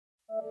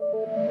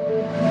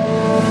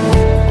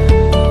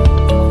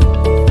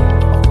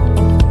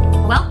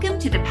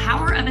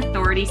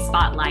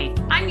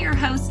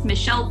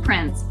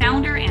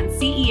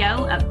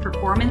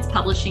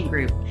Publishing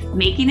Group,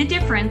 making a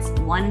difference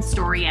one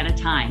story at a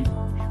time.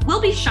 We'll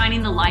be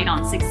shining the light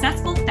on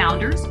successful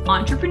founders,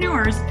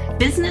 entrepreneurs,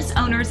 business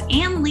owners,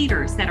 and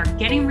leaders that are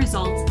getting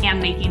results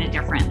and making a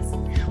difference.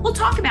 We'll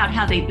talk about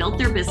how they built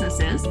their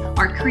businesses,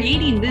 are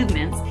creating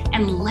movements,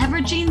 and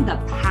leveraging the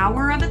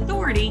power of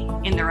authority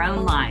in their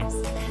own lives.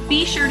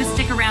 Be sure to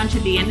stick around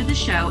to the end of the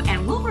show,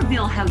 and we'll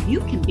reveal how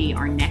you can be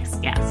our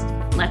next guest.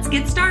 Let's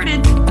get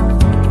started.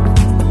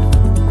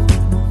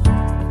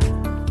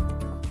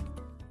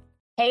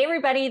 Hey,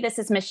 everybody, this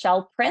is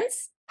Michelle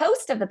Prince,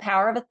 host of the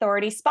Power of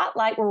Authority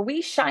Spotlight, where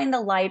we shine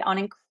the light on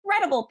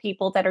incredible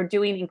people that are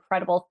doing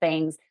incredible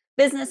things.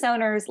 Business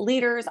owners,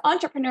 leaders,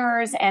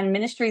 entrepreneurs, and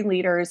ministry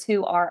leaders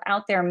who are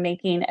out there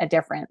making a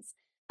difference.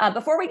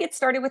 Before we get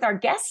started with our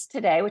guests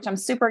today, which I'm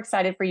super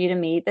excited for you to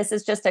meet, this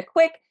is just a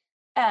quick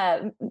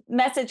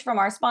message from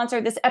our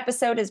sponsor. This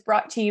episode is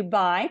brought to you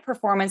by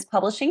Performance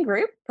Publishing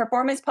Group.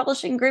 Performance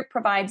Publishing Group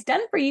provides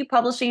done-for-you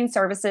publishing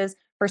services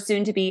for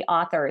soon-to-be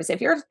authors. If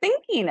you're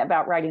thinking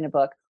about writing a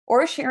book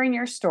or sharing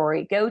your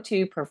story, go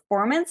to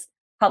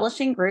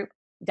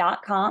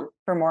performancepublishinggroup.com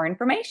for more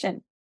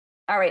information.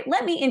 All right,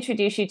 let me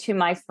introduce you to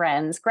my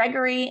friends,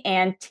 Gregory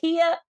and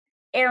Tia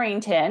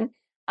Airington.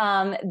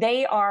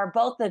 They are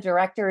both the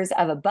directors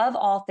of Above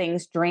All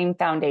Things Dream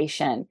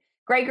Foundation.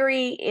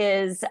 Gregory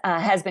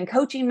has been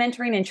coaching,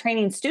 mentoring, and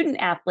training student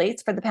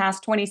athletes for the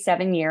past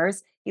 27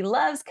 years. He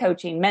loves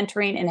coaching,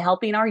 mentoring, and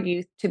helping our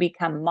youth to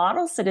become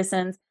model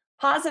citizens,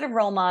 positive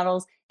role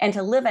models, and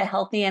to live a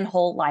healthy and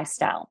whole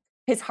lifestyle.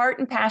 His heart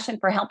and passion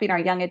for helping our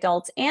young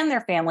adults and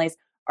their families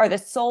are the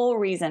sole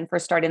reason for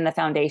starting the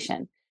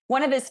foundation.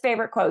 One of his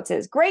favorite quotes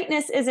is,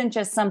 "Greatness isn't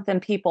just something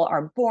people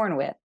are born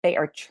with. They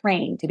are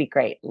trained to be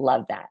great."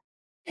 Love that.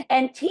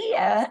 And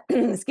Tia,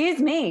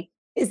 excuse me,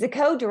 is the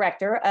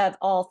co-director of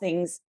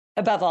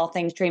Above All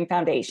Things Dream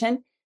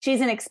Foundation. She's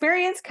an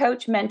experienced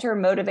coach, mentor,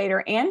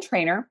 motivator, and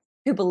trainer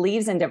who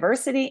believes in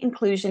diversity,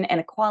 inclusion,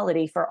 and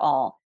equality for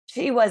all.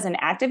 She was an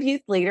active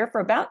youth leader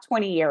for about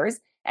 20 years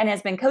and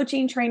has been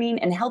coaching, training,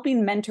 and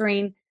helping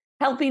mentoring,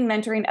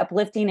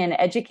 uplifting, and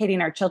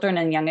educating our children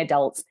and young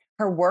adults.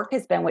 Her work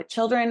has been with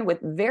children with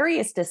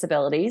various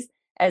disabilities,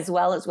 as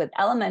well as with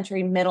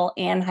elementary, middle,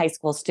 and high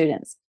school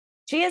students.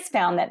 She has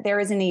found that there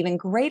is an even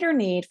greater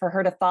need for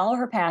her to follow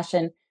her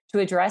passion to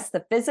address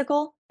the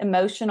physical,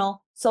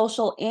 emotional,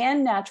 social,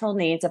 and natural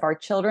needs of our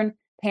children,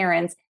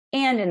 parents,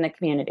 and in the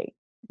community.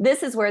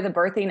 This is where the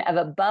birthing of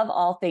Above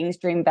All Things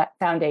Dream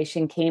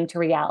Foundation came to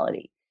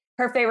reality.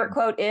 Her favorite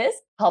quote is,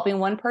 "Helping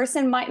one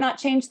person might not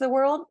change the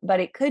world, but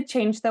it could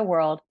change the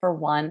world for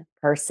one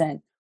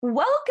person."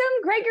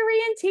 Welcome, Gregory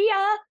and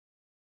Tia.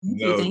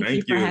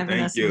 Thank you for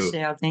having us,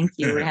 Michelle. Thank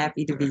you. We're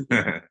happy to be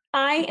here.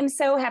 I am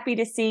so happy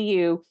to see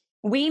you.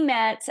 We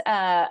met,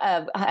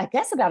 I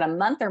guess, about a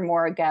month or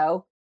more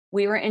ago.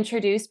 We were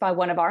introduced by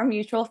one of our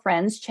mutual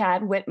friends,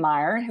 Chad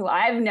Whitmire, who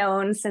I've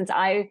known since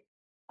I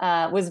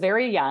was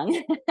very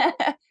young.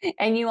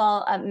 And you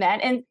all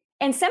met. And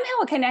somehow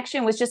a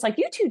connection was just like,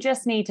 you two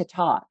just need to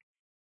talk.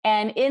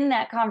 And in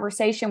that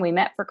conversation, we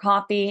met for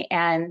coffee,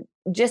 and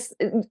just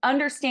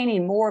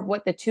understanding more of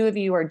what the two of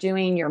you are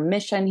doing, your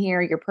mission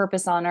here, your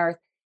purpose on earth,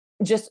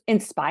 just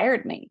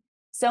inspired me.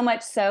 So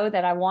much so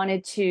that I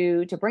wanted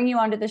to bring you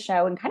onto the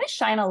show and kind of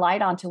shine a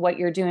light onto what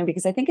you're doing,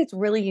 because I think it's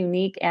really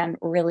unique and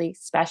really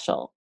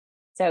special.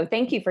 So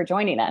thank you for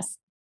joining us.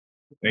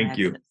 Thank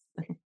you.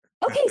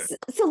 Okay,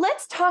 so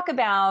let's talk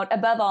about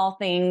Above All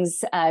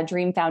Things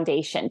Dream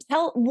Foundation.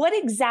 What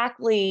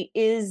exactly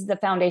is the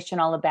foundation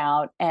all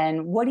about,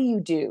 and what do you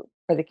do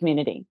for the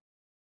community?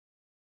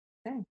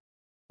 Okay.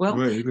 Well,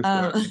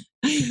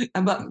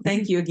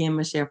 thank you again,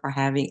 Michelle, for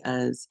having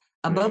us.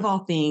 Above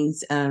All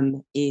Things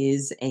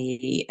is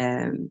a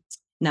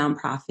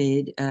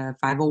nonprofit,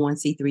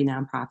 501c3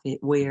 nonprofit,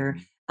 where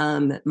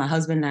my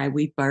husband and I,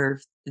 we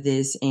birthed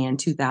this in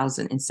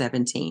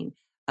 2017.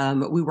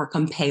 We were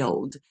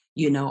compelled,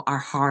 our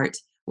heart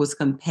was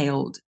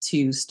compelled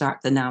to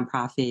start the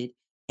nonprofit.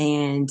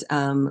 And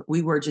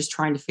we were just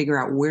trying to figure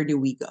out, where do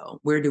we go?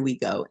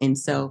 And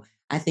so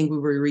I think we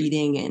were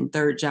reading in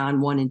 3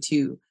 John 1 and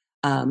 2,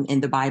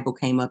 and the Bible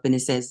came up and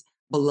it says,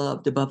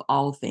 "Beloved, above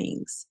all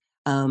things,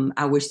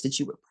 I wish that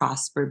you would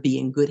prosper, be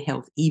in good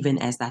health, even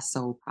as thy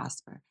soul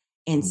prosper."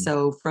 And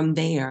so from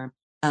there,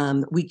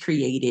 we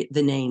created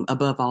the name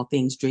Above All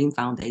Things Dream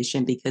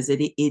Foundation, because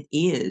it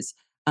is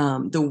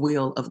the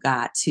will of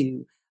God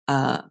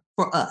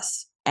for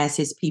us as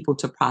his people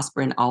to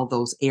prosper in all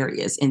those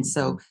areas. And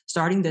so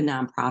starting the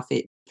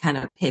nonprofit kind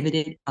of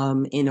pivoted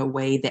in a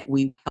way that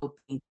we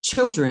helping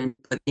children,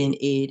 but then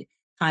it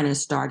kind of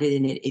started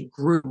and it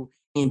grew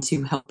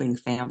into helping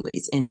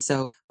families. And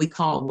so we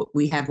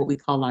have what we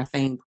call our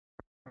FAME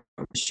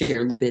program. Share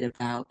a little bit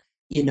about,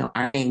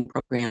 our FAME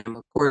program.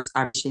 Of course,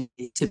 our mission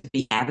is to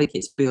be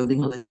advocates building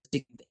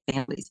holistic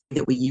families,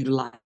 that we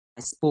utilize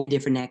 4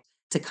 different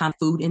to combat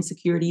food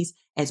insecurities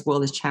as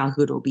well as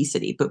childhood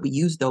obesity. But we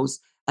use those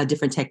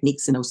different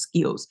techniques and those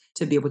skills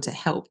to be able to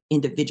help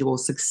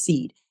individuals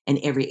succeed in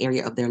every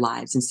area of their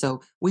lives. And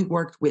so we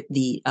worked with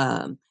the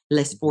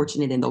less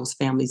fortunate in those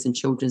families and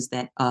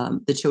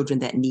the children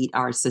that need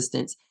our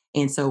assistance.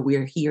 And so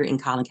we're here in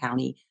Collin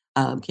County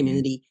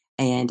community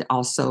and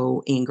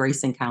also in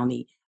Grayson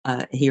County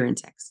here in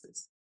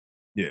Texas.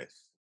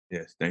 Yes.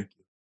 Thank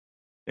you.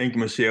 Thank you,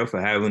 Michelle, for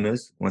having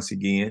us once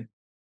again.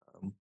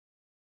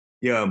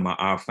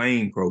 Our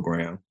FAME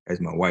program,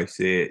 as my wife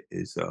said,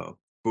 is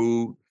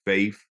food,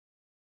 faith,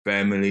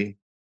 family,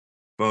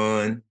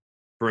 fun,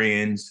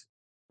 friends.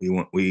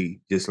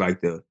 We just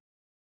like to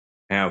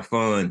have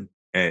fun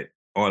at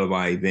all of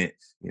our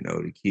events.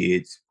 The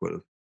kids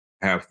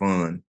have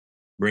fun,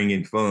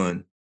 bringing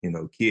fun.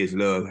 Kids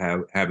love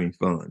having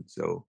fun.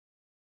 So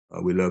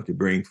we love to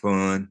bring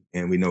fun,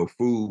 and we know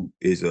food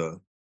is a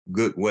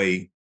good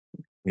way,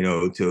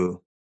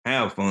 to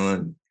have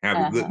fun,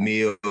 have a good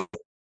meal,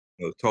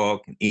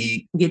 talk and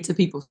eat. Get to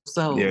people's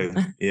soul.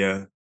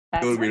 Yeah.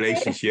 That's Build right.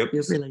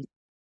 relationships.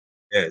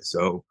 Yeah.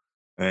 So,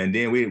 and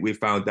then we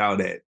found out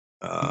that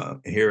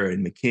here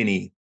in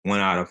McKinney, 1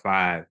 out of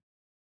 5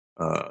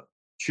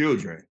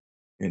 children,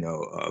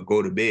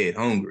 go to bed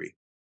hungry.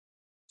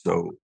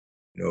 So,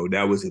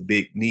 that was a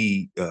big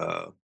need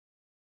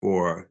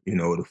for,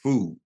 the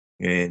food.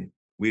 And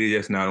we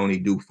just not only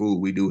do food,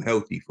 we do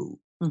healthy food.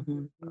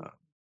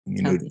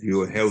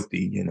 You're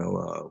healthy,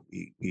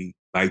 we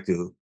like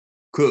to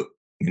cook,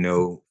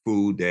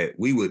 food that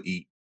we would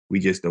eat. We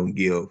just don't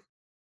give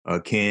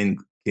canned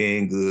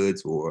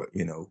goods or,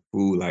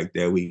 food like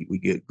that. We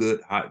get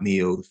good hot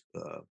meals,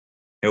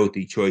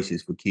 healthy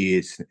choices for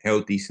kids,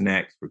 healthy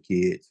snacks for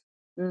kids,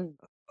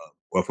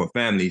 or for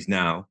families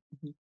now.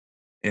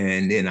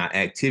 And then our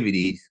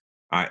activities,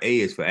 our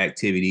A is for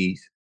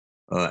activities,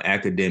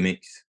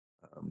 academics.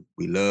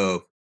 We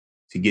love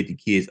to get the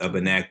kids up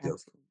and active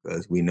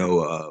because we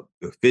know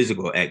the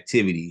physical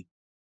activity,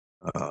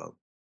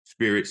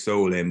 spirit,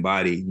 soul, and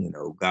body,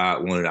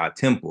 God wanted our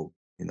temple.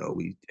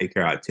 We take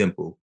care of our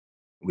temple.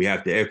 We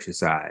have to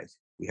exercise.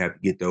 We have to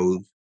get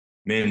those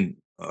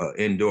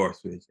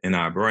endorphins in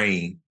our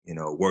brain,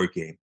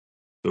 working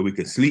so we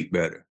can sleep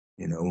better.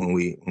 When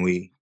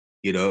we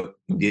get up,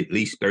 get at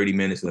least 30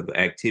 minutes of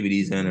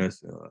activities in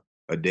us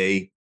a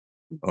day.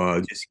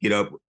 Just get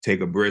up,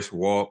 take a brisk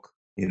walk,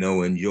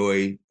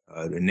 enjoy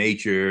the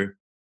nature,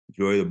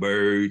 enjoy the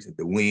birds,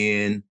 the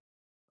wind,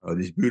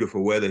 this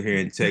beautiful weather here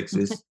in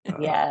Texas.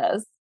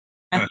 Yes.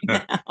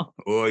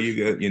 Or you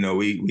get,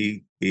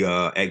 we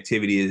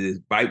activity is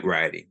bike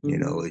riding.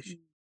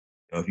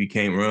 If you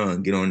can't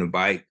run, get on the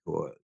bike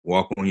or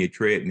walk on your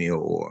treadmill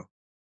or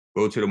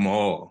go to the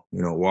mall,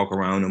 walk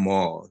around the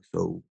mall.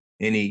 So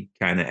any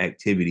kind of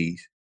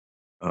activities,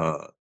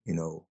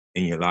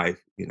 in your life,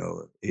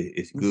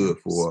 it's good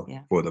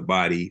for the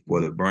body,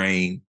 for the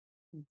brain,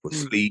 for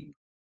sleep,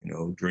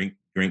 drink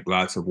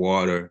lots of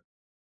water.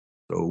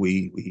 So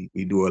we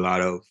do a lot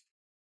of,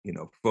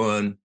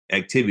 fun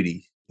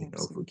activities,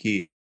 for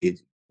kids.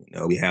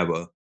 We have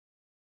a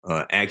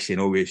action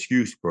over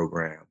excuse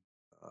program,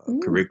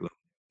 curriculum.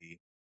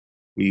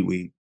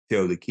 We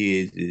tell the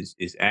kids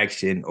is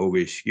action over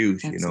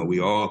excuse. We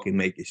all can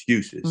make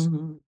excuses,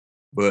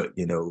 but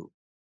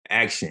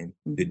action,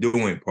 the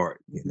doing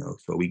part.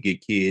 So we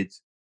get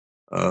kids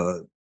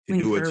to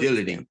do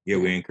agility. Them.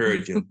 We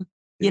encourage them.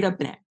 Get up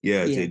and act.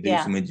 To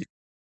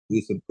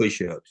do some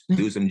push-ups,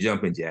 do some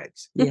jumping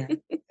jacks.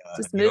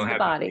 Just move the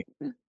body.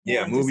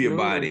 Move your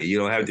body. You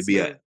don't have to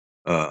be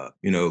go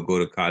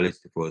to college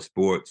for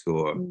sports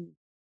or.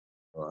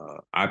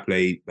 I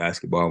played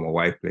basketball. My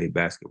wife played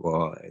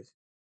basketball.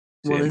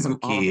 All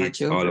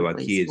of our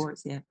kids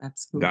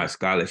got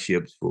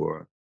scholarships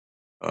for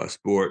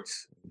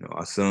sports.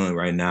 Our son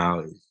right now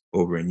is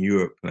over in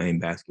Europe playing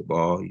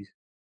basketball. He's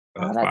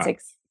that's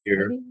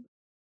exciting.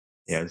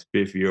 His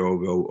 5th year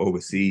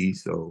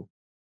overseas. So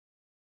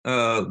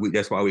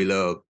that's why we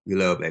love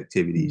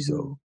activity.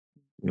 So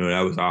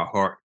that was our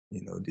heart,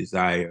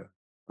 desire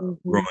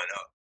growing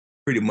up,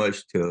 pretty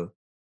much to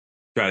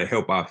try to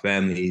help our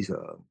families.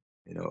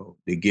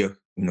 The gift,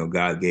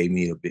 God gave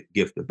me the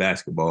gift of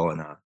basketball,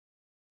 and I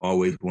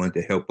always wanted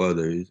to help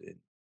others and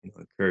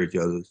encourage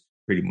others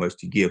pretty much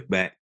to give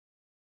back.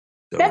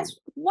 So, that's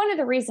one of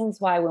the reasons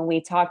why when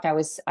we talked, I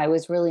was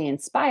really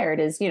inspired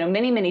is,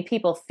 many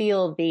people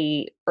feel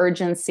the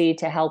urgency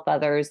to help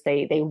others.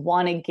 They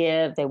want to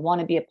give, they want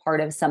to be a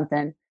part of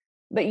something,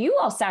 but you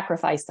all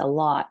sacrificed a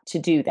lot to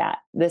do that.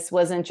 This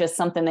wasn't just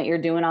something that you're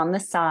doing on the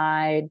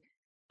side.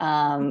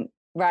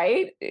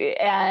 Right.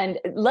 And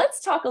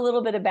let's talk a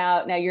little bit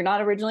about, now you're not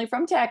originally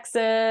from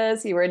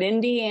Texas, you were in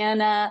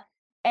Indiana,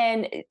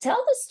 and tell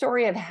the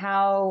story of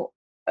how,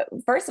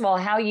 first of all,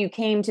 how you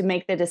came to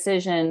make the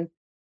decision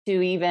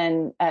to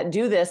even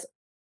do this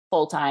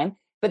full time,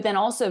 but then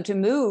also to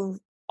move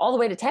all the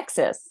way to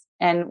Texas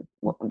and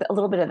a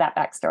little bit of that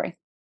backstory.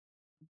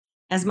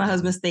 As my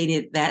husband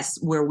stated,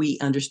 that's where we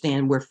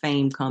understand where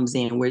FAME comes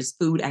in, where it's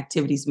food,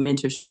 activities,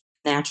 mentorship,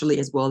 naturally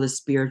as well as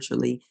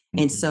spiritually.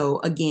 And so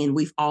again,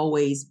 we've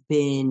always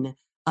been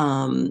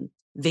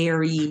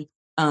very,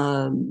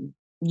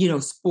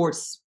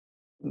 sports,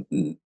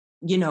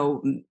 you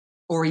know,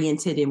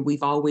 oriented, and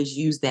we've always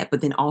used that,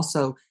 but then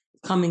also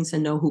coming to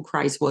know who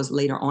Christ was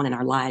later on in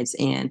our lives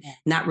and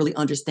not really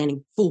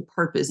understanding full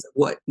purpose of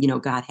what,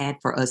 God had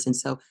for us. And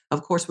so,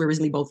 of course, we're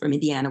originally both from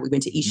Indiana. We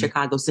went to East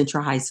Chicago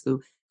Central High School,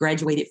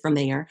 graduated from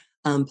there,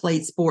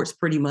 played sports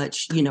pretty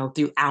much,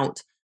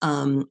 throughout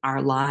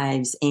our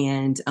lives.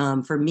 And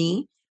for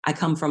me, I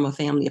come from a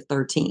family of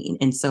 13.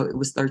 And so it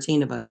was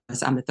 13 of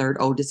us. I'm the third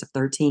oldest of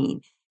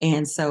 13.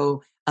 And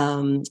so,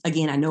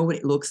 again, I know what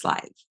it looks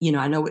like.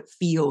 I know what it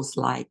feels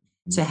like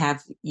to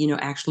have,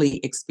 actually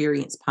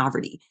experience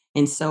poverty.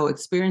 And so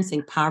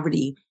experiencing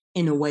poverty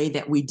in a way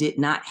that we did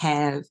not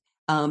have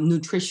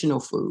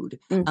nutritional food.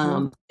 There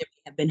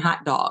have been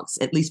hot dogs,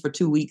 at least for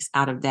 2 weeks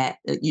out of that,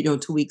 2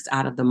 weeks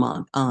out of the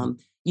month.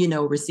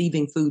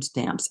 Receiving food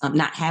stamps,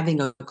 not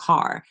having a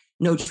car,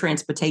 no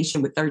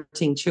transportation with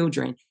 13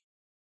 children.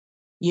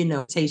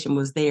 Transportation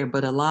was there,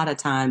 but a lot of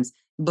times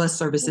bus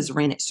services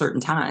ran at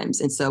certain times.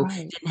 And so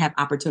didn't have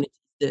opportunity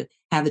to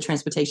have the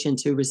transportation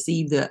to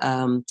receive the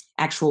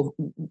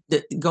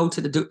go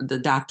to the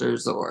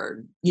doctors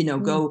or,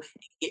 go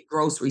get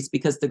groceries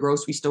because the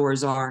grocery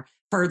stores are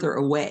further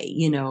away,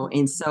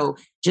 and so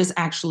just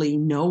actually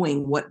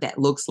knowing what that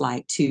looks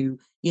like to,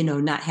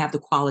 not have the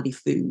quality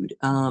food,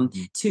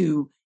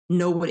 to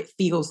know what it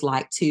feels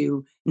like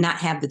to not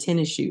have the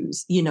tennis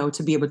shoes,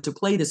 to be able to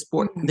play the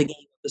game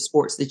of the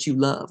sports that you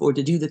love or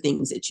to do the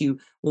things that you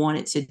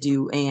wanted to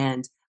do.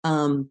 And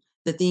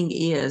the thing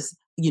is,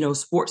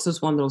 sports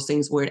was one of those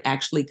things where it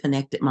actually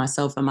connected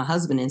myself and my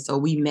husband. And so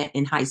we met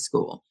in high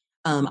school.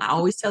 I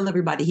always tell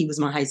everybody he was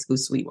my high school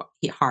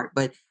sweetheart,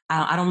 but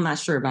I'm not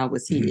sure about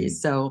what he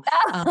is. So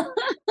I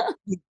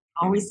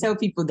always tell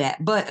people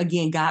that. But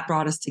again, God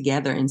brought us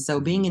together. And so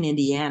being in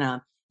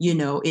Indiana,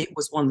 it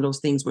was one of those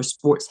things where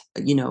sports,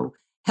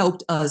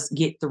 helped us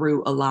get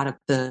through a lot of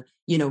the,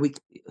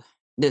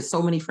 there's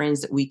so many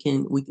friends that we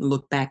can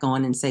look back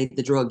on and say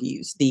the drug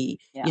use, the,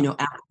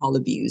 alcohol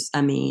abuse.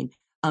 I mean,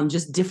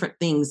 just different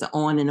things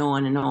on and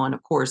on and on.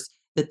 Of course,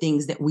 the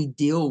things that we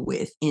deal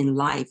with in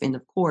life. And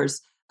of course,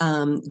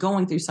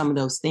 going through some of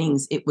those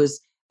things, it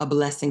was a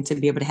blessing to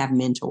be able to have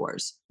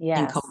mentors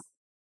and coaches,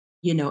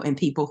 and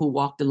people who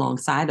walked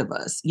alongside of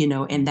us,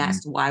 and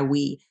that's why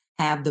we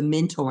have the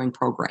mentoring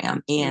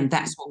program. And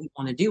that's what we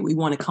want to do. We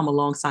want to come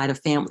alongside of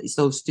families,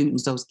 those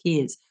students, those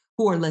kids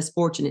who are less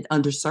fortunate,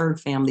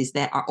 underserved families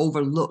that are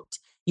overlooked.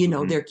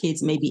 Their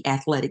kids may be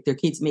athletic, their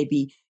kids may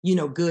be,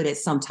 good at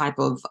some type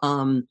of,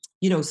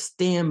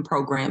 STEM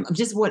program,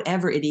 just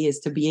whatever it is,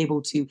 to be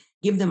able to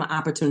give them an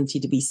opportunity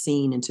to be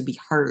seen and to be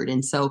heard.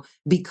 And so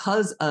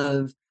because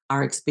of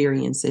our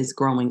experiences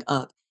growing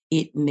up,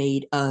 it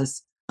made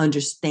us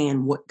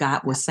understand what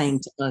God was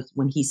saying to us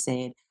when he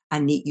said, I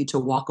need you to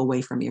walk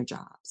away from your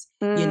jobs.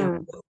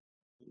 Moving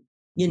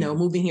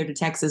here to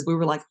Texas, we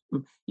were like,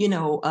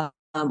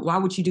 why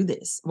would you do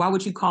this? Why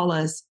would you tell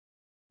us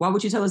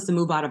to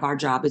move out of our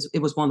job?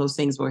 It was one of those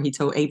things where he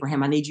told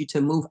Abraham, I need you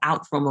to move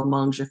out from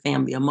amongst your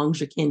family,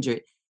 amongst your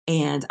kindred.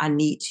 And I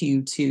need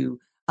you to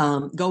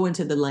go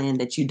into the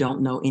land that you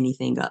don't know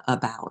anything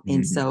about.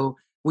 And so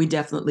we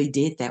definitely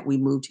did that. We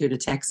moved here to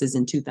Texas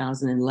in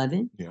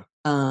 2011.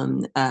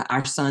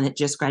 Our son had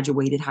just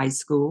graduated high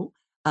school.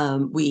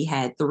 We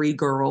had 3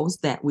 girls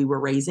that we were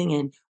raising,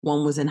 and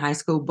one was in high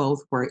school.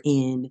 Both were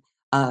in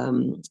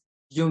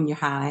junior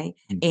high,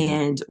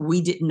 and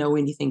we didn't know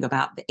anything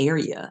about the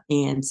area.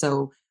 And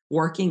so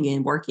working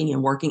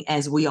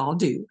as we all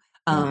do,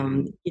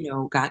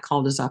 God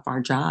called us off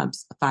our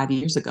jobs 5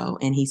 years ago,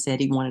 and he said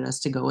he wanted us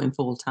to go in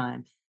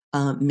full-time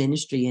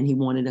ministry, and he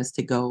wanted us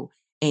to go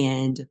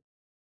and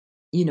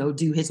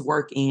do his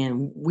work.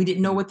 And we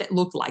didn't know what that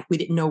looked like. We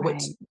didn't know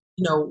what,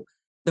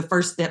 the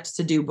first steps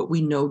to do, but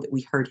we know that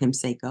we heard him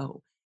say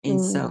go. And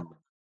so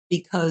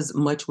because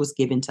much was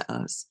given to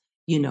us,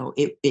 we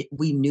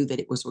knew that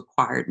it was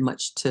required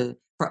much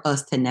for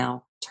us to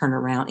now turn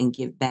around and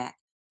give back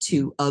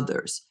to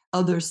others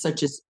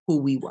such as who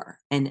we were.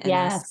 And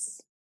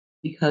Yes.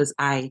 Because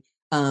I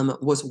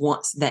was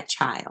once that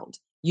child,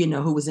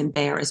 who was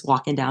embarrassed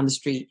walking down the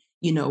street,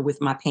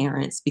 with my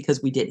parents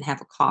because we didn't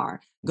have a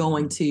car,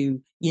 going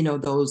to,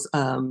 those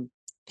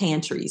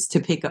pantries to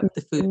pick up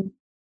the food.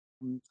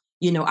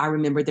 I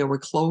remember there were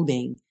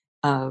clothing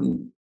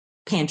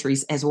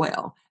pantries as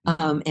well.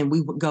 And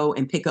we would go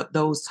and pick up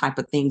those type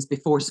of things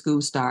before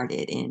school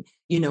started. And,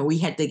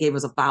 they gave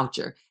us a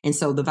voucher. And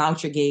so the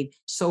voucher gave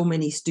so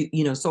many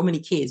so many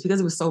kids,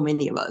 because it was so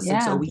many of us.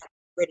 And so we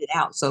spread it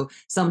out. So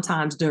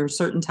sometimes during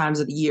certain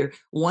times of the year,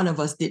 one of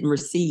us didn't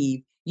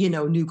receive,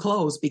 new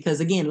clothes, because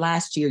again,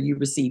 last year you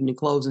received new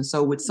clothes. And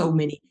so with so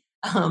many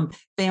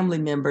family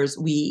members,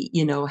 we,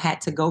 had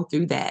to go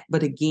through that.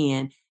 But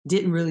again,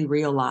 didn't really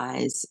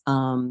realize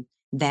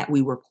that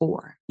we were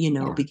poor,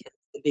 because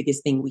the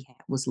biggest thing we had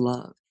was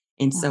love.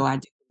 And so I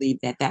do believe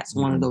that that's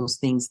one of those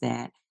things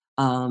that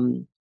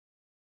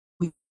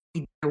we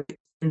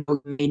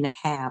you may not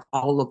have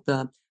all of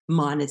the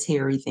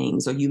monetary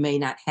things, or you may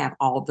not have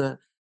all the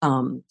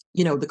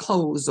the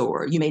clothes,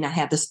 or you may not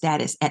have the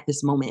status at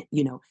this moment.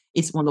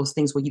 It's one of those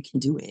things where you can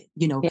do it.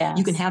 You can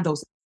Yes. have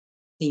those,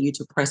 continue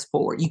to press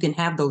forward. You can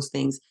have those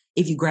things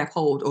if you grab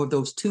hold of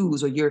those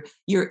tools, or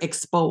you're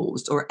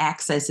exposed, or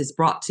access is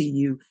brought to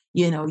you.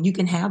 You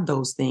can have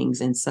those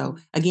things. And so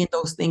again,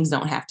 those things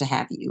don't have to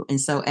have you. And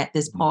so at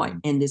this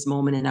point, in this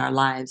moment in our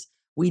lives,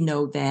 we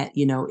know that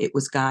it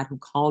was God who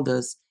called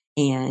us.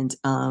 And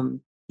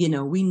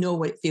we know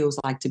what it feels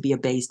like to be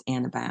abased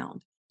and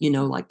abound,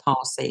 like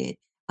Paul said.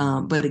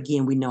 But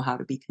again, we know how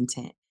to be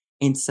content.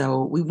 And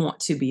so we want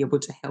to be able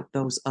to help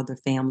those other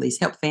families,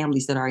 help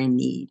families that are in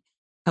need,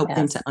 help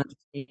them Yes. to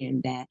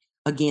understand that,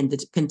 again,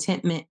 the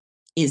contentment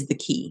is the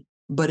key.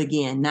 But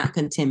again, not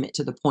contentment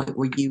to the point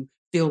where you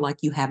feel like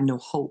you have no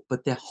hope,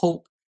 but the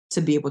hope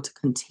to be able to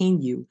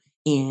continue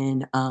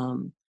in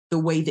the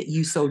way that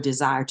you so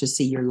desire to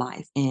see your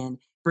life, and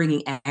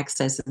bringing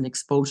access and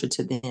exposure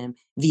to them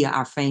via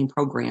our FAME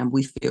program.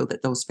 We feel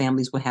that those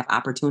families will have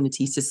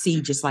opportunities to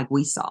see just like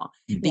we saw,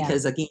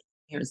 because again,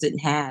 parents didn't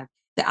have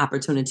the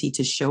opportunity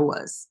to show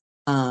us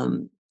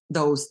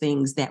those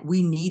things that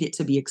we needed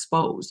to be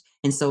exposed.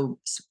 And so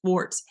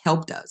sports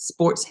helped us.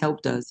 Sports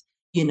helped us,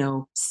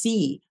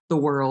 see the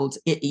world,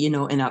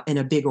 in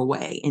a bigger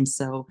way. And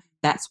so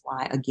that's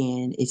why,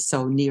 again, it's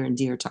so near and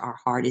dear to our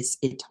heart.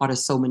 It taught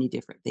us so many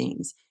different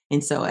things.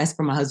 And so, as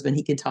for my husband,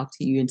 he can talk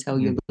to you and tell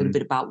you a little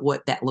bit about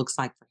what that looks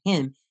like for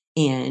him.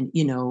 And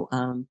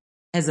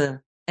as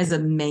a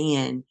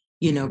man,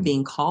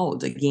 being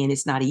called, again,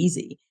 it's not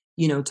easy,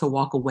 to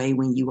walk away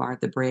when you are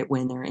the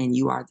breadwinner and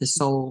you are the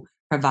sole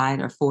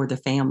provider for the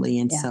family.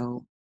 And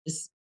so,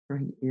 just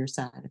for your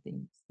side of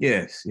things.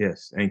 Yes,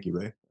 yes. Thank you,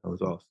 Ray. That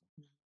was awesome.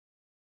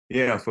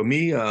 Yeah, for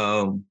me,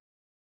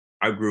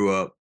 I grew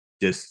up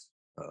just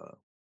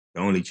the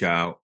only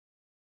child,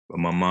 but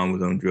my mom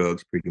was on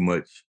drugs pretty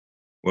much.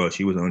 Well,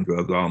 she was on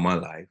drugs all my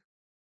life.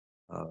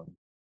 Um,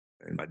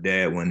 and my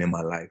dad wasn't in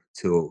my life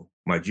till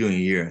my junior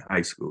year in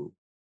high school.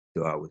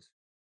 So I was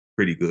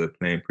pretty good,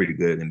 playing pretty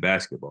good in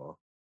basketball.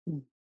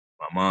 Mm.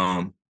 My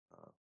mom,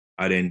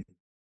 I didn't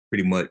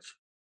pretty much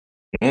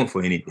want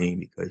for anything,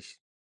 because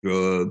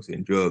drugs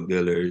and drug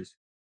dealers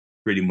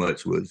pretty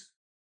much was,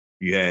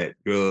 you had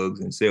drugs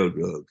and sell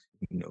drugs,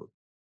 you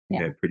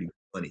had pretty good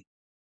money.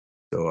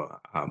 So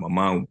my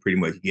mom pretty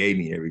much gave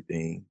me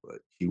everything, but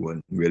she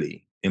wasn't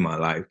really in my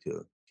life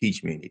to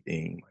teach me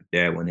anything. My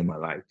dad wasn't in my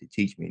life to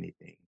teach me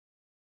anything.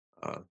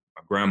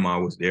 My grandma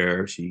was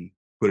there. She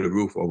put a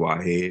roof over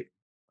our head,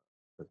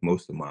 because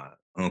most of my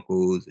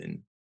uncles and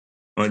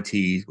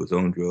aunties was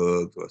on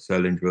drugs or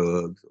selling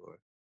drugs or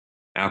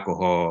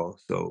alcohol.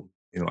 So,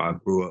 I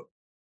grew up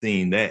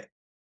seeing that,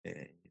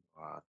 and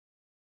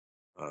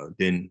I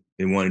didn't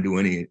want to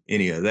do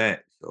any of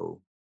that. So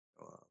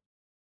uh,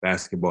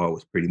 basketball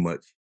was pretty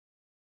much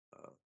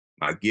uh,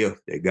 my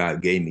gift that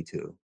God gave me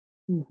to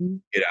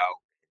get out,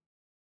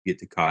 get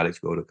to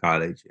college, go to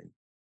college, and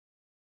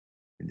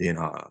then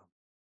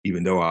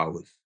even though I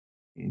was,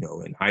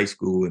 in high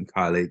school and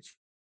college,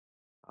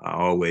 I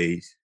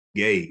always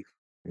gave,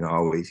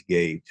 always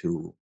gave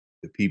to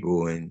the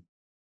people in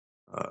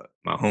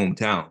my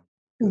hometown.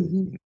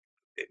 Because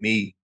at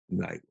me,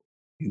 like,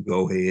 you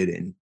go ahead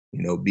and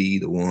be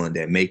the one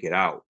that make it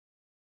out.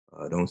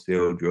 Don't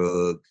sell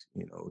drugs,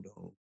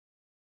 don't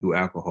do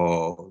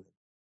alcohol,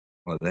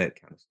 all that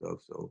kind of stuff.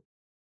 So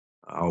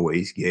I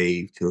always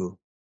gave to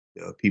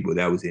the people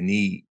that was in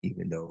need,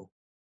 even though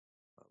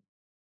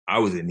I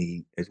was in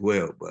need as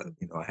well. But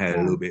I had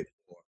a little bit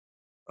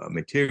more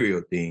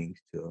material things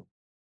to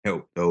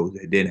help those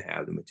that didn't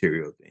have the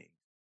material things.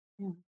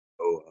 Yeah.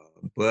 So,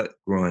 but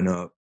growing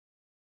up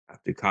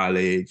after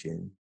college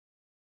and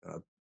uh,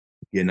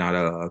 getting out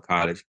of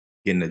college,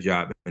 getting a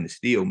job in the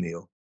steel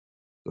mill.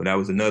 So that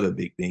was another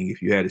big thing.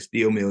 If you had a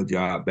steel mill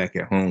job back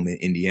at home in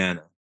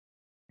Indiana,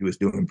 you was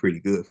doing pretty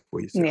good for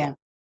yourself. Yeah.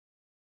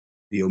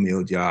 Steel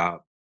mill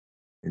job.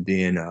 And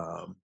then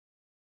I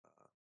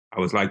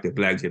was like the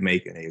Black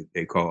Jamaican,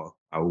 they call.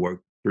 I would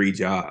work 3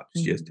 jobs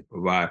just to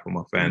provide for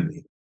my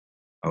family.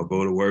 I would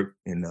go to work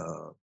in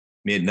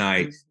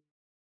midnights,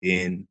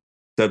 then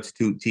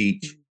substitute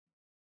teach,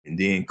 and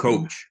then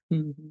coach.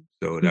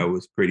 So that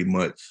was pretty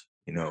much,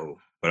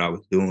 what I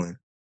was doing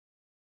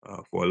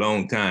for a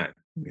long time.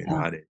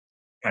 Yeah.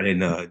 I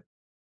didn't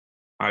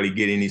hardly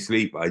get any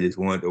sleep. I just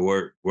wanted to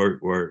work,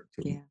 work, work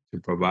to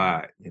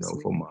provide,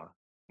 for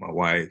my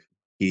wife,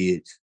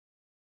 kids.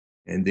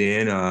 And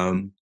then,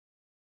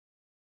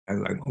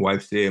 like my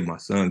wife said, my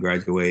son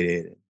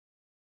graduated in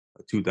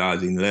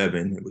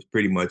 2011. It was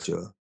pretty much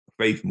a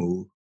faith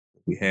move.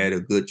 We had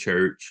a good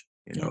church,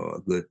 a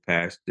good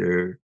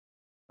pastor.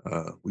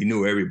 We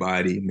knew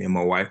everybody. Me and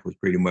my wife was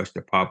pretty much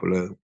the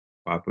popular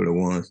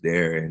ones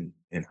there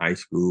in high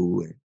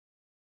school, and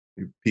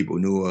people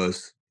knew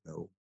us,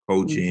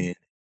 coaching,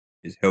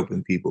 just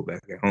helping people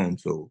back at home.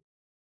 So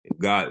if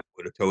God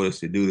would have told us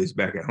to do this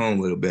back at home,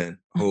 it would have been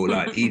a whole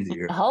lot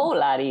easier. A whole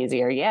lot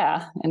easier,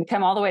 yeah. And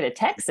come all the way to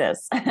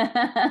Texas.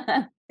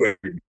 Yeah,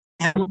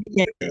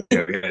 we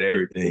had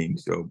everything.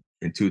 So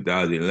in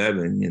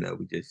 2011,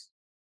 we just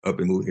up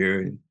and moved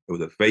here, and it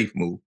was a faith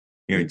move.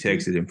 here in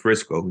Texas in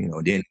Frisco,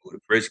 then go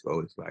to Frisco,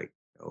 it's like,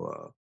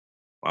 wow,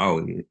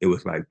 it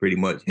was like pretty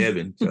much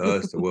heaven to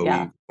us to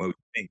Yeah. what we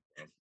think.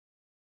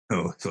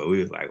 So we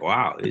was like,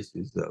 wow, this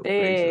is a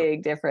place of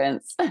Big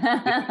difference.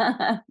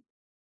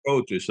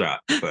 culture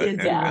shock. But Yes,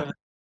 it Yeah. was.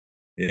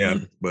 yeah,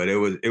 but it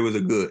was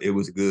good. It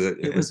was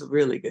good. It was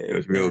really good. It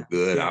was real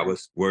good. I Yeah.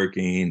 was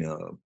working.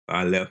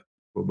 I left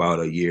for about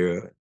a year,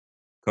 a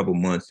couple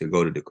months to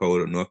go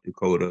to North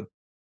Dakota,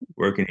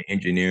 working in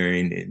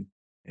engineering,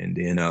 and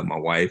then my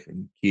wife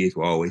and kids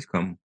will always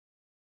come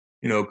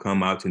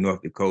out to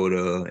North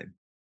Dakota,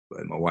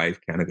 but my wife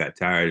kind of got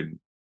tired of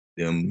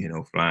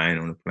them, flying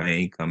on a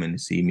plane, coming to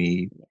see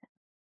me.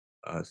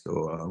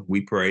 So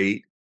we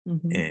prayed,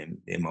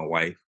 and then my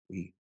wife,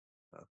 we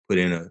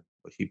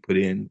she put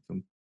in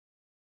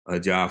a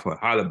job for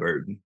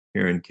Halliburton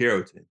here in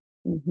Carrollton,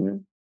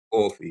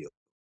 oil field.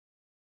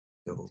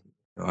 So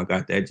I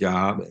got that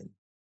job,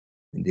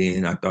 and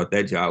then I thought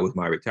that job was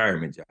my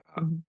retirement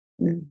job.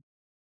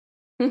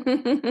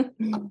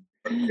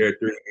 There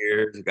 3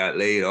 years, got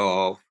laid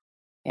off.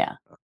 Yeah.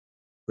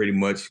 Pretty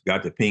much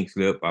got the pink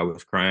slip. I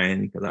was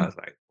crying because I was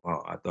like,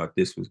 wow, I thought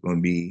this was going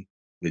to be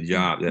the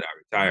job that I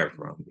retired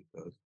from,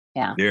 because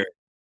Yeah. there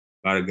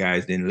a lot of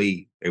guys didn't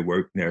leave. They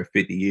worked there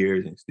 50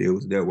 years and still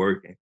was there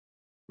working.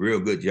 Real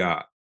good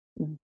job.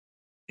 Mhm.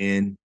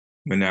 And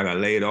when I got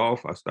laid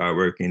off, I started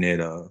working at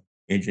a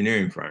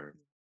engineering firm.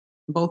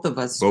 Both of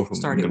us Both of me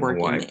started and my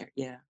working wife. there.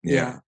 Yeah.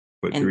 Yeah,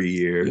 for And 3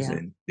 years, yeah.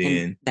 and then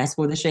And that's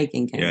where the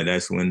shaking came. yeah,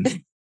 that's when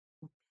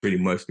pretty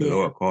much the Yeah.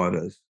 Lord called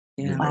us,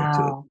 Yeah. to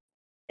Wow.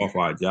 off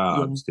our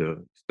jobs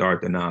to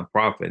start the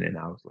nonprofit, and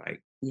I was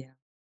like, Yeah.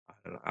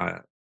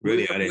 I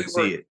really I didn't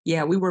see it.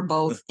 Yeah, we were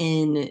both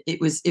in it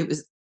was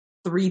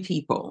 3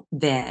 people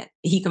that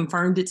he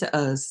confirmed it to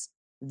us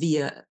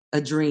via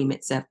a dream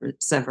at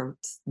several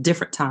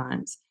different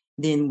times.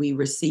 Then we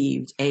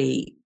received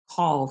a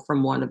call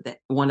from one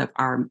of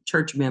our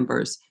church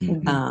members,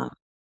 Mhm.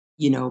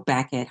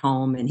 back at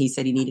home, and he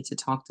said he needed to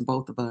talk to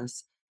both of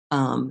us.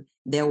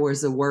 There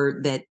was a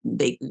word that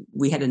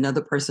we had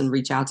another person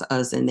reach out to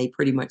us, and they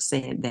pretty much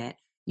said that,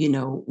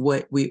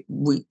 what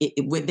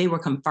they were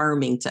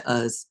confirming to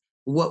us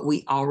what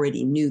we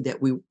already knew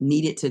that we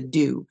needed to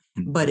do.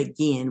 But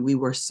again, we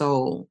were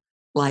so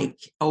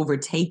like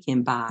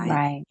overtaken by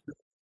Right. the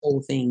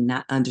whole thing,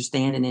 not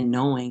understanding and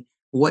knowing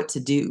what to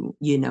do.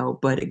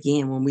 But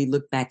again, when we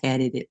look back at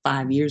it at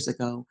 5 years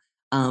ago,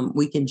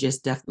 we can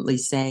just definitely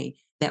say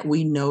that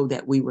we know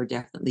that we were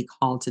definitely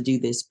called to do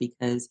this,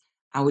 because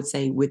I would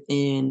say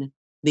within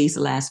these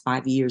last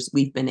 5 years,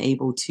 we've been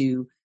able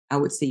to, I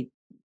would say,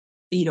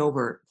 feed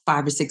over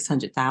 500 or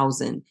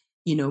 600,000,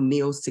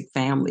 meals to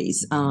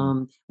families.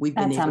 We've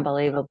been That's able,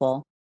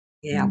 unbelievable.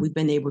 yeah, we've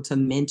been able to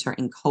mentor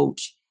and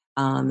coach,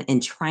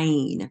 and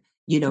train,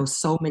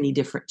 so many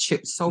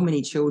so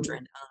many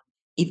children,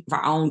 even for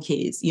our own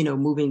kids,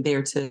 moving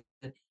there to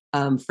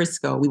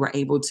Frisco, we were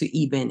able to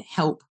even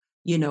help,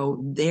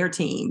 their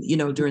team,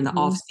 during the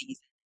off Mhm.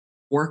 season,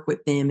 work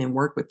with them and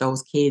work with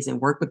those kids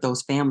and work with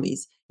those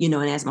families, and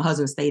as my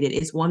husband stated,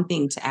 it's one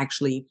thing to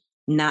actually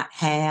not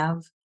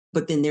have,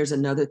 but then there's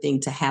another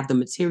thing to have the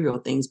material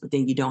things, but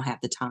then you don't have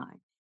the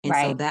time. And so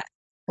Right. that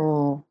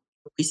Oh,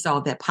 we saw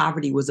that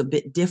poverty was a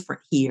bit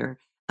different here,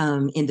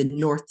 in the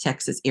North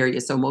Texas area.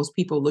 So most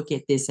people look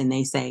at this and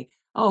they say,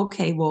 oh,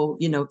 okay, well,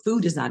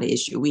 food is not an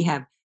issue. We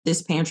have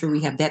this pantry,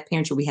 we have that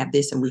pantry, we have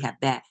this and we have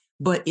that.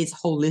 But it's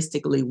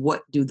holistically,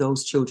 what do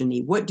those children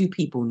need? What do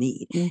people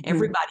need?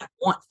 Everybody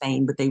want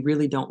fame, but they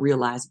really don't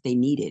realize that they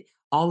need it.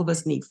 All of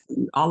us need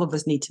food. All of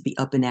us need to be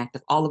up and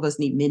active. All of us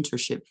need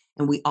mentorship.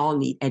 And we all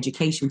need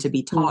education to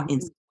be taught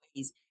in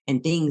ways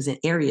and things and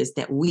areas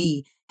that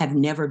we have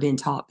never been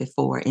taught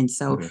before. And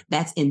so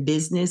that's in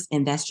business,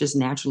 and that's just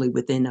naturally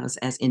within us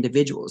as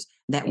individuals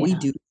that we Yeah.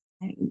 do.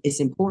 It's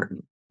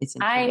important. It's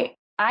important.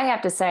 I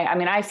have to say, I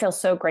mean, I feel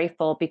so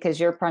grateful because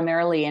you're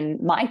primarily in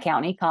my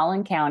county,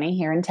 Collin County,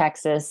 here in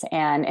Texas,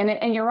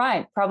 and you're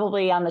right.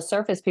 Probably on the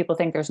surface, people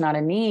think there's not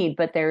a need,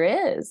 but there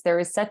is. There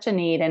is such a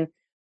need, and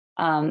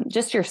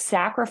just your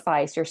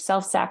sacrifice, your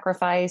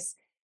self-sacrifice,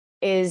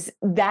 is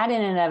that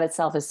in and of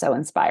itself is so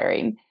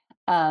inspiring.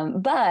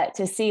 But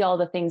to see all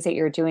the things that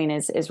you're doing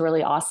is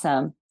really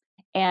awesome.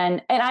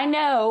 And I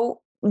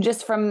know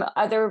just from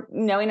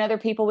knowing other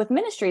people with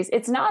ministries,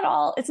 it's not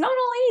all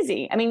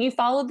easy. I mean, you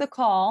followed the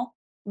call,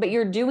 but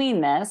you're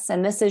doing this,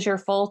 and this is your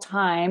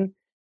full-time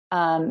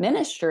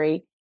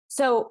ministry.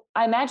 So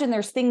I imagine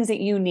there's things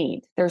that you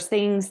need. There's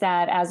things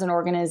that as an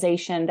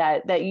organization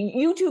that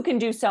you two can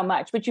do so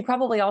much, but you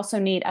probably also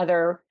need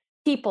other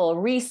people,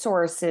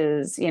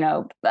 resources.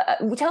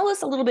 Tell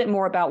us a little bit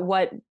more about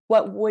what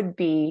would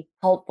be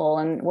helpful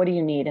and what do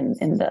you need in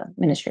the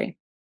ministry.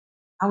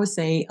 I would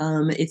say,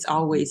 it's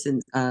always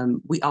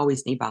we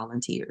always need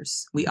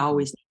volunteers. We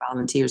always need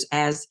volunteers.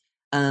 As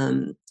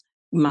um,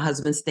 my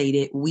husband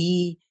stated,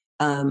 we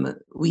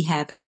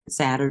have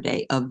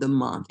Saturday of the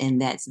month, and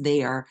that's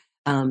there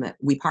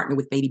We partner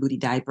with Baby Booty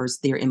Diapers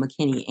there in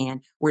McKinney,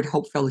 and we're at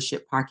Hope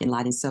Fellowship parking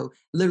lot. And so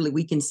literally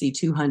we can see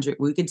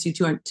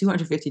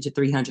 250 to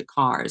 300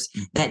 cars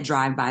that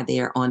drive by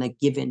there on a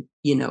given,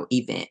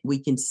 event. We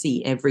can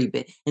see every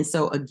bit. And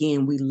so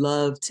again, we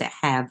love to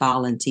have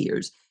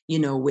volunteers,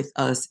 with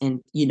us.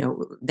 And,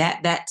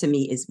 that to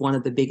me is one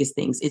of the biggest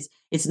things.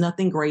 It's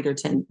nothing greater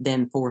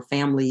than for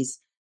families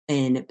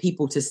and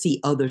people to see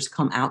others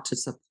come out to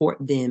support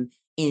them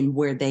in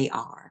where they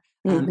are.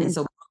 And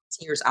so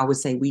volunteers, I would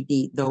say we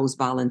need those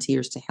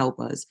volunteers to help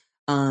us.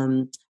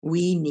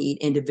 We need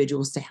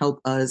individuals to help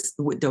us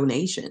with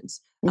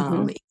donations.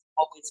 It's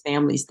always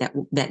families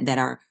that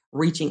are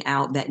reaching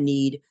out that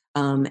need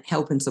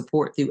help and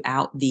support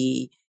throughout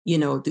the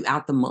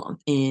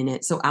month.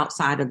 And so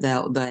outside of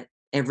that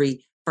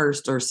every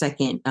first or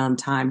second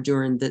time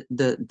during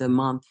the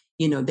month,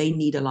 they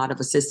need a lot of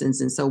assistance.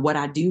 And so what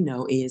I do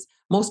know is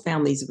most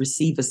families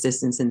receive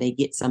assistance and they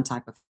get some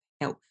type of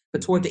help.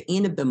 But toward the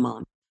end of the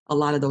month, a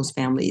lot of those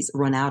families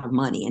run out of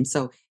money. And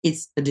so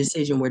it's a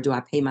decision where do I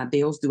pay my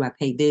bills? Do I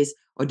pay this?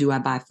 Or do I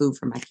buy food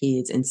for my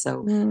kids? And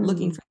so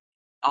looking for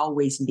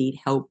always need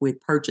help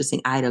with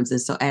purchasing items.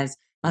 And so as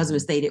my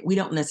husband stated, we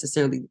don't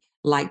necessarily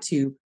like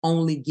to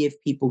only give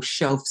people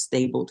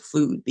shelf-stable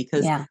food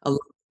because a lot of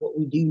what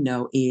we do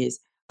know is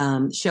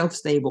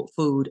shelf-stable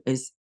food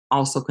is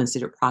also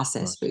considered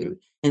processed food.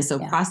 And so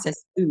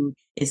processed food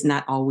is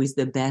not always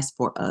the best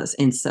for us.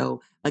 And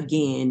so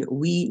again,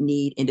 we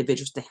need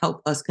individuals to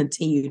help us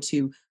continue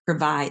to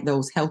provide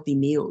those healthy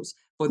meals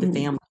for the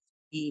family.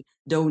 We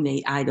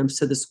donate items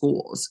to the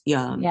schools.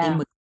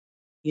 To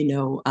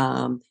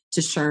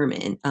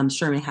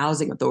Sherman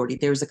Housing Authority.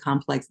 There's a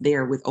complex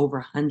there with over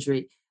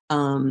 100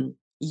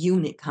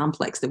 unit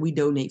complex that we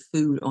donate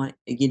food on,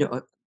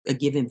 a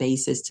given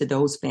basis to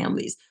those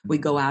families. We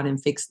go out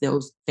and fix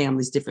those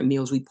families different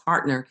meals. We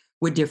partner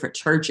with different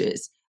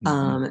churches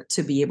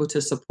to be able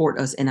to support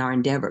us in our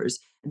endeavors.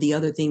 The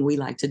other thing we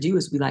like to do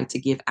is we like to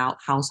give out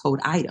household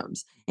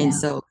items. And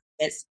so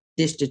that's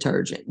dish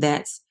detergent,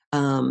 that's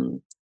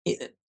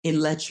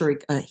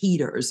electric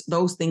heaters,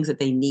 those things that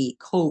they need,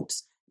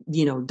 coats,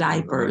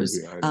 diapers,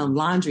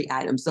 laundry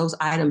items, those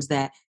items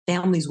that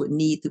families would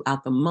need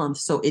throughout the month.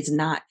 So it's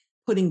not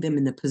putting them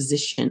in the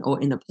position or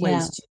in a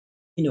place to,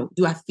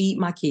 do I feed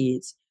my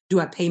kids? Do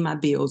I pay my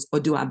bills or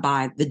do I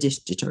buy the dish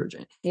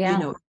detergent?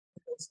 Those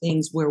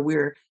things where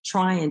we're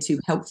trying to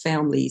help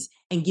families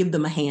and give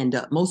them a hand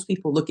up. Most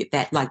people look at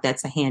that like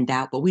that's a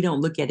handout, but we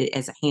don't look at it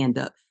as a hand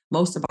up.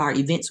 Most of our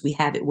events, we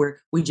have it where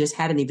we just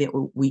had an event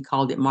where we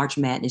called it March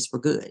Madness for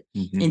Good.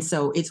 And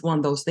so it's one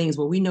of those things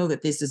where we know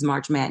that this is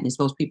March Madness.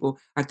 Most people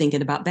are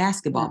thinking about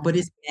basketball, but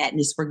it's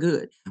madness for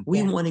good.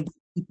 We want to give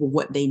people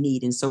what they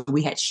need. And so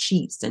we had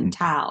sheets and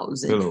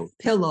towels and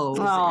pillows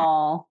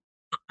and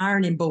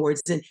ironing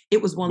boards. And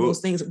it was one of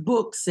those things,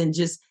 books, and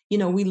just,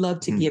 we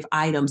love to give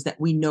items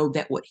that we know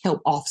that would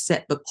help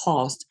offset the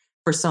cost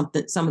for some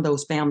of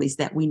those families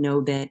that we know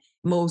that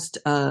most,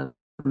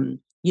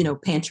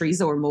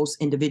 pantries or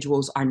most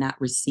individuals are not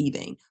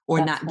receiving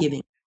or not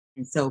giving.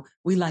 And so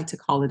we like to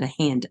call it a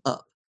hand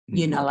up,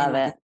 I love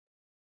it.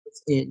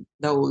 In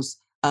those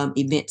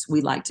events,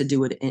 we like to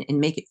do it and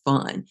make it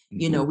fun.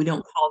 We don't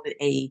call it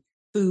a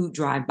food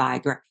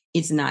drive-by.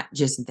 It's not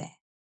just that.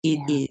 It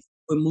is,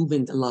 we're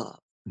moving the love.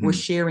 We're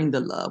sharing the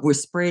love. We're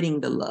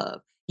spreading the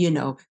love.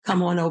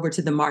 Come on over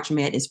to the March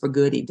Madness for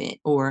Good event,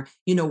 or,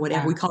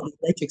 whatever we call it,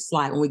 electric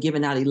slide, when we're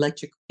giving out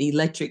electric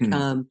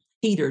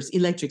heaters,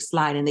 electric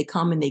slide, and they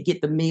come and they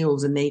get the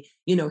meals and they,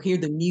 hear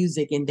the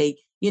music and they,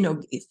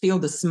 feel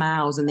the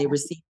smiles and they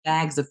receive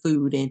bags of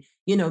food and,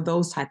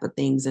 those type of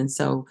things. And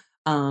so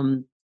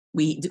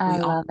we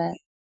love it.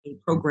 A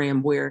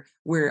program where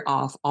we're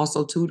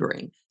also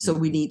tutoring. So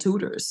we need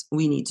tutors.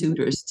 We need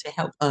tutors to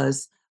help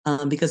us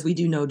because we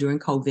do know during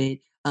COVID,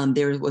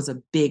 there was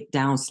a big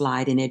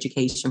downslide in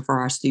education for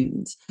our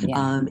students.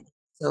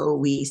 So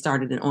we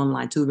started an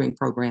online tutoring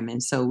program.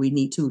 And so we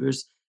need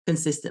tutors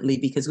consistently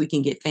because we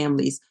can get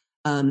families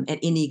at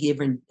any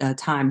given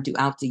time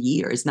throughout the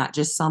year. It's not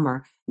just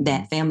summer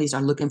that families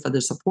are looking for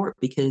the support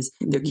because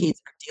their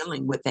kids are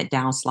dealing with that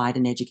downslide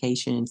in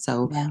education. And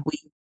so we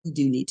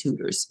do need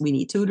tutors. We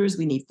need tutors.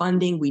 We need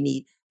funding. We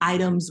need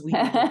items. We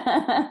need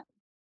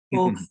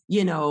people,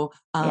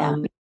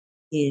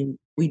 and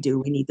we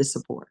need the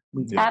support.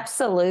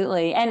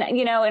 Absolutely. And,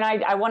 and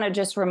I want to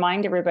just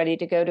remind everybody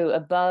to go to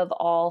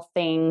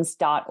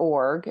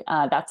aboveallthings.org.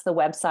 That's the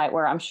website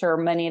where I'm sure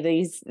many of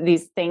these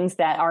things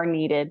that are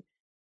needed.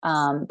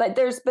 But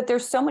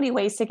there's so many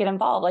ways to get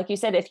involved. Like you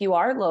said, if you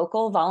are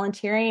local,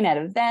 volunteering at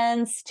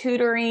events,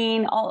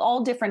 tutoring,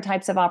 all different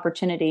types of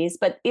opportunities.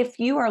 But if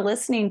you are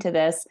listening to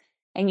this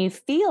and you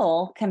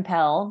feel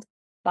compelled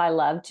by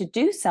love to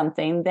do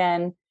something,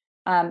 then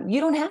you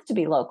don't have to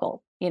be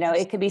local.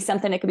 It could be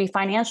something, it could be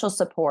financial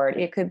support.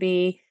 It could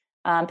be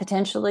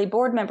potentially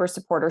board member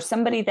support or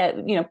somebody that,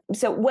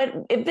 so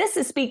if this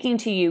is speaking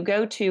to you,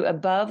 go to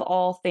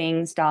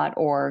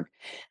aboveallthings.org.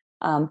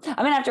 I'm going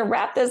to have to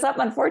wrap this up.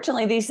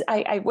 Unfortunately,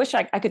 I wish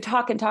I could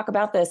talk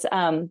about this.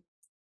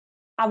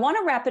 I want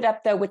to wrap it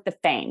up though with the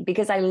fame,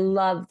 because I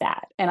love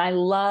that. And I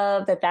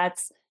love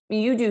that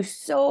you do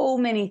so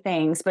many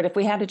things, but if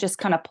we had to just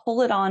kind of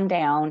pull it on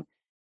down,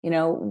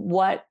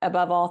 what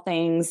above all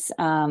things,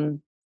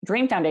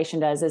 Dream Foundation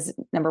does is,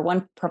 number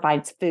one,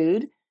 provides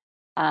food.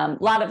 A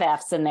lot of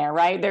F's in there,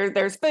 right?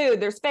 There's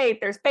food, there's faith,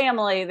 there's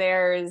family,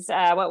 there's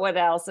what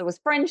else? It was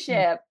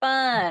friendship,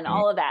 fun,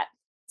 all of that.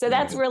 So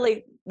that's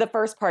really the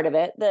first part of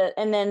it.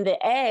 And then the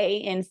A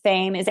in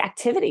fame is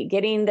activity,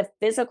 getting the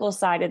physical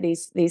side of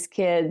these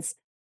kids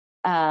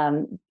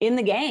in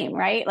the game,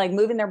 right? Like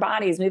moving their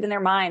bodies, moving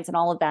their minds, and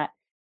all of that.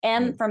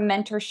 And from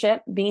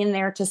mentorship, being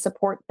there to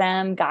support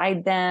them,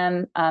 guide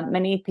them.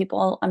 Many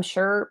people, I'm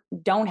sure,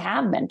 don't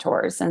have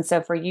mentors, and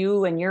so for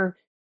you and your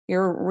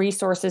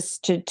resources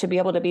to be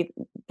able to be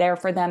there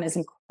for them is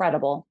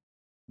incredible.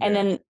 Yeah. And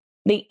then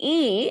the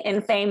E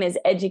in fame is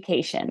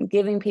education,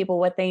 giving people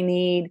what they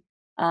need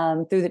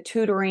through the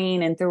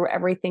tutoring and through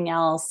everything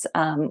else,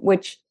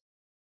 which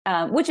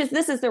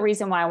is the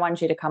reason why I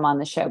wanted you to come on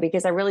the show,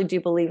 because I really do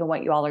believe in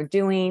what you all are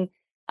doing.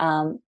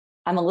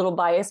 I'm a little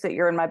biased that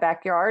you're in my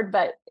backyard,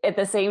 but at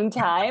the same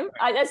time,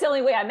 that's the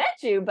only way I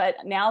met you. But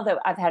now that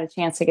I've had a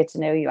chance to get to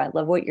know you, I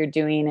love what you're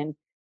doing, and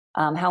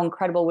how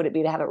incredible would it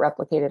be to have it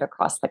replicated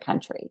across the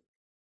country?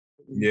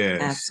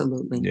 Yes,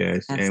 absolutely.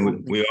 Yes, absolutely.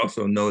 And we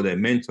also know that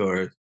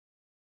mentors.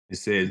 It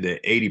says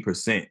that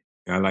 80%.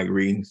 I like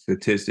reading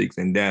statistics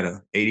and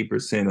data.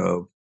 80%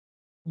 of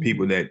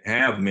people that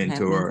have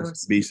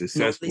mentors be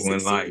successful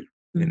in life,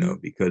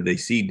 because they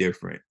see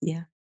different.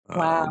 Yeah.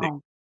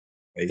 Wow.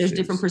 There's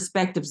different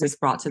perspectives that's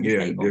brought to the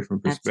table.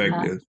 Different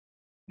perspectives.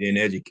 In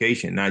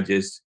education, not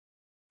just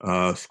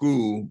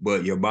school,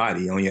 but your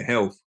body, on your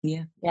health.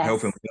 Yeah. Yes.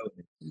 Health and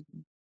wellness.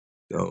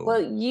 So,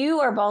 well, you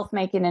are both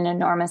making an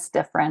enormous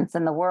difference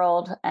in the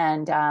world,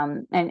 and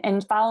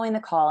following the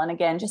call. And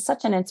again, just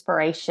such an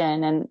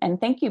inspiration.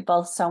 And thank you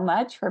both so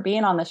much for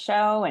being on the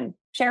show and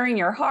sharing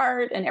your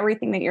heart and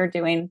everything that you're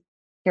doing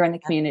here in the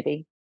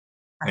community.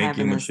 Thank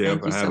you, Michelle.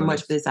 Thank you so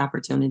much for this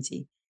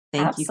opportunity.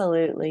 Thank you.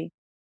 Absolutely.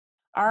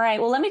 All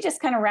right. Well, let me just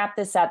kind of wrap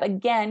this up.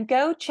 Again,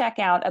 go check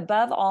out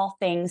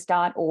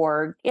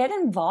aboveallthings.org. Get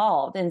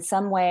involved in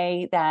some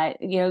way that,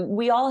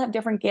 we all have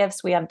different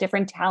gifts. We have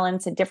different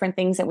talents and different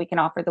things that we can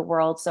offer the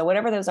world. So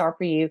whatever those are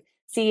for you,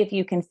 see if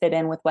you can fit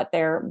in with what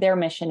their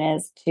mission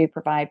is to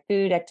provide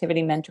food,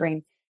 activity,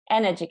 mentoring,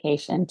 and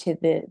education to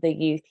the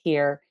youth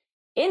here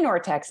in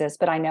North Texas,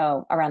 but I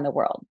know around the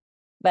world.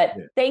 But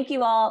Thank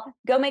you all.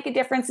 Go make a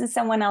difference in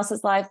someone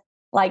else's life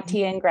like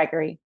Tia and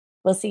Gregory.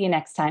 We'll see you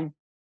next time.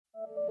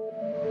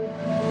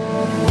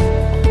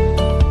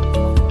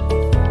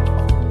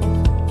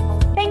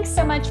 Thanks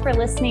so much for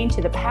listening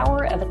to the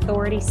Power of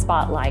Authority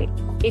Spotlight.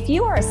 If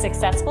you are a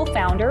successful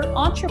founder,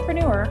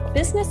 entrepreneur,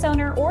 business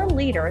owner, or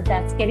leader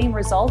that's getting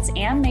results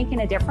and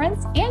making a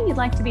difference, and you'd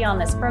like to be on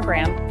this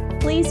program,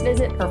 please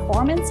visit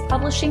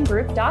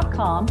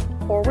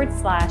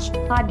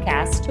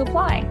performancepublishinggroup.com/podcast to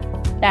apply.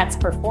 That's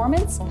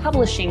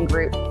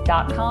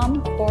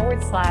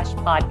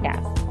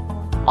performancepublishinggroup.com/podcast.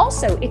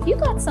 Also, if you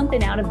got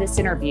something out of this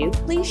interview,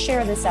 please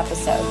share this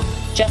episode.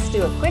 Just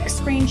do a quick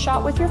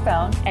screenshot with your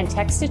phone and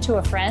text it to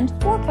a friend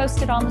or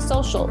post it on the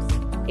socials.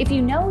 If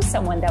you know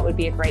someone that would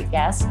be a great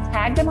guest,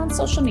 tag them on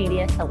social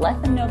media to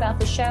let them know about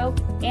the show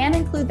and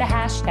include the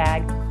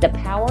hashtag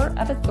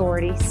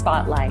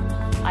 #ThePowerOfAuthoritySpotlight.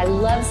 I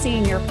love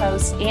seeing your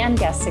posts and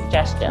guest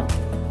suggestions.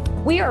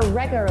 We are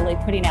regularly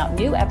putting out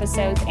new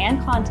episodes and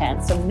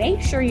content, so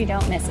make sure you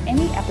don't miss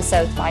any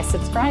episodes by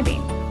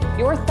subscribing.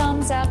 Your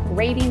thumbs up,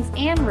 ratings,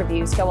 and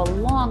reviews go a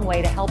long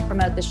way to help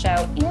promote the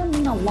show and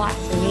mean a lot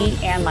to me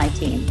and my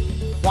team.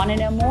 Want to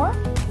know more?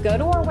 Go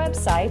to our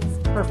websites,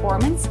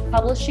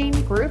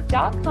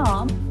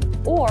 performancepublishinggroup.com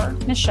or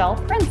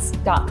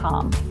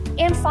michelleprince.com,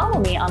 and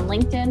follow me on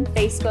LinkedIn,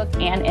 Facebook,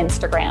 and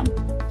Instagram.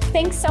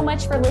 Thanks so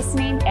much for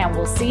listening, and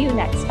we'll see you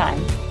next time.